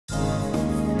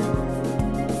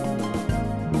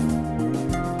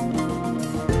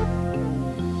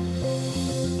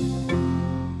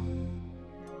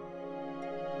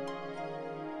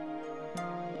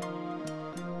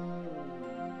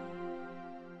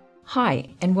Hi,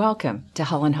 and welcome to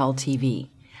Hull & Hull TV.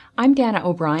 I'm Dana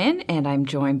O'Brien, and I'm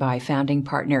joined by founding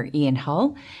partner Ian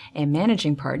Hull and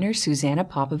managing partner Suzana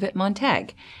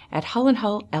Popovic-Montag at Hull &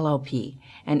 Hull LLP,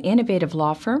 an innovative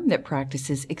law firm that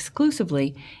practices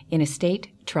exclusively in estate,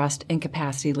 trust, and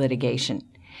capacity litigation.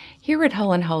 Here at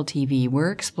Hull & Hull TV,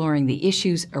 we're exploring the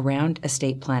issues around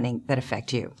estate planning that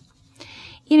affect you.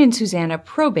 Ian and Suzana,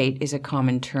 probate is a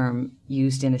common term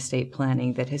used in estate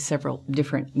planning that has several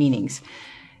different meanings.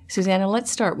 Suzana, let's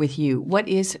start with you. What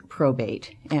is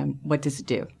probate and what does it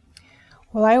do?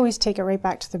 Well, I always take it right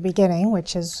back to the beginning,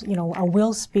 which is, a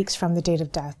will speaks from the date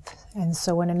of death. And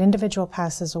so when an individual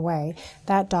passes away,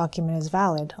 that document is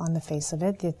valid on the face of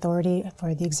it. The authority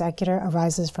for the executor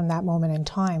arises from that moment in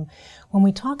time. When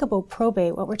we talk about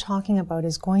probate, what we're talking about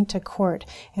is going to court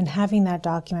and having that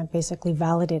document basically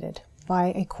validated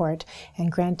by a court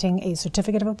and granting a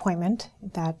certificate of appointment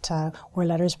that, or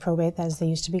letters probate as they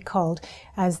used to be called,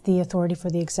 as the authority for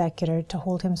the executor to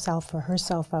hold himself or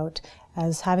herself out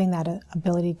as having that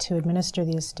ability to administer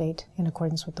the estate in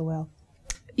accordance with the will.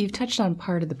 You've touched on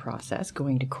part of the process,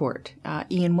 going to court.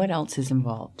 Ian, what else is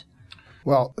involved?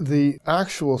 Well, the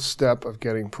actual step of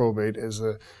getting probate is,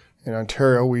 in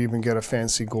Ontario, we even get a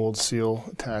fancy gold seal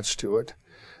attached to it.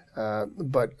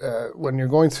 But when you're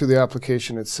going through the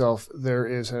application itself, there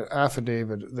is an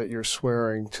affidavit that you're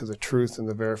swearing to the truth and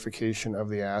the verification of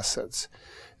the assets.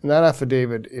 And that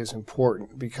affidavit is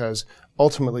important because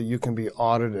ultimately you can be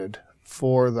audited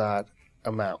for that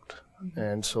amount.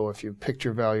 And so if you picked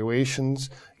your valuations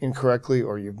incorrectly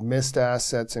or you've missed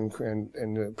assets in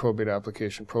the probate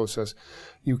application process,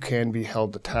 you can be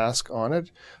held to task on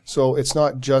it. So it's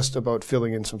not just about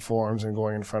filling in some forms and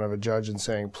going in front of a judge and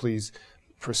saying, please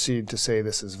proceed to say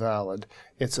this is valid.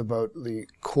 It's about the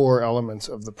core elements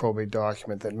of the probate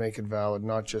document that make it valid,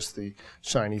 not just the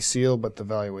shiny seal, but the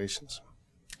valuations.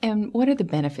 And what are the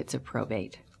benefits of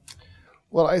probate?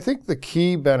 Well, I think the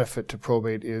key benefit to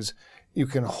probate is you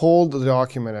can hold the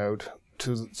document out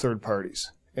to third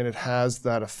parties, and it has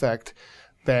that effect.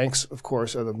 Banks, of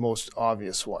course, are the most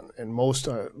obvious one, and most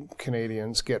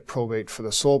Canadians get probate for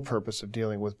the sole purpose of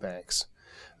dealing with banks.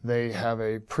 They have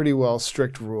a pretty well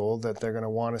strict rule that they're going to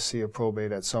want to see a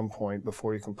probate at some point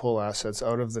before you can pull assets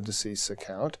out of the deceased's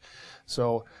account.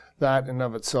 So that in and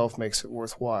of itself makes it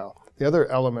worthwhile. The other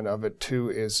element of it too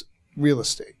is real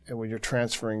estate. And when you're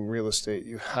transferring real estate,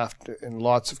 you have to, in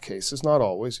lots of cases, not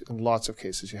always, in lots of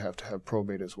cases, you have to have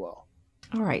probate as well.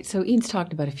 All right, so Ian's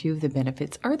talked about a few of the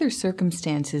benefits. Are there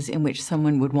circumstances in which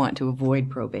someone would want to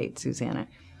avoid probate, Suzana?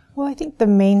 Well, I think the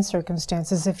main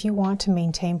circumstance is if you want to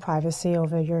maintain privacy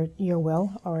over your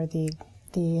will, or the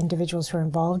individuals who are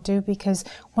involved do, because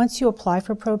once you apply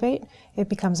for probate, it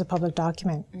becomes a public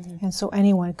document. And so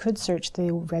anyone could search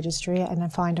the registry and then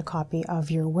find a copy of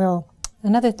your will.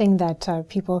 Another thing that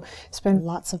people spend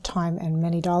lots of time and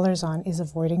many dollars on is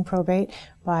avoiding probate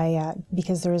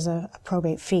because there is a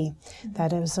probate fee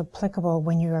that is applicable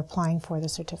when you're applying for the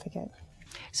certificate.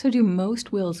 So do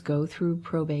most wills go through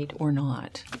probate or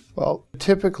not? Well,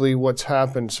 typically what's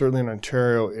happened, certainly in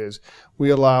Ontario, is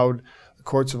the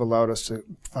courts have allowed us to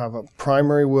have a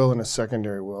primary will and a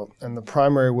secondary will, and the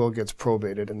primary will gets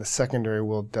probated and the secondary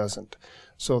will doesn't.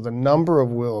 So the number of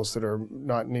wills that are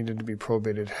not needed to be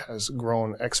probated has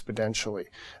grown exponentially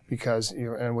because,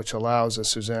 and which allows, as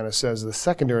Suzana says, the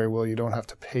secondary will you don't have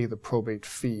to pay the probate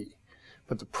fee,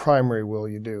 but the primary will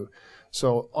you do.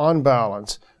 So on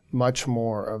balance, much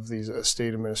more of these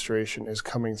estate administration is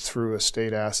coming through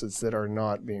estate assets that are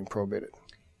not being probated.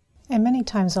 And many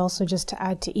times also, just to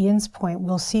add to Ian's point,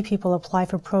 we'll see people apply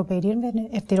for probate even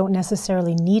if they don't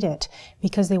necessarily need it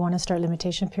because they want to start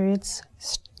limitation periods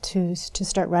to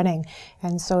start running.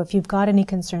 And so if you've got any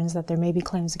concerns that there may be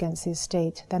claims against the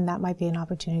estate, then that might be an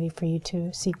opportunity for you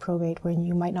to seek probate when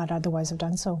you might not otherwise have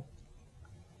done so.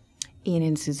 Ian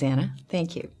and Suzana,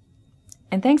 thank you.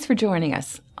 And thanks for joining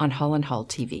us on Hull & Hull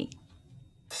TV.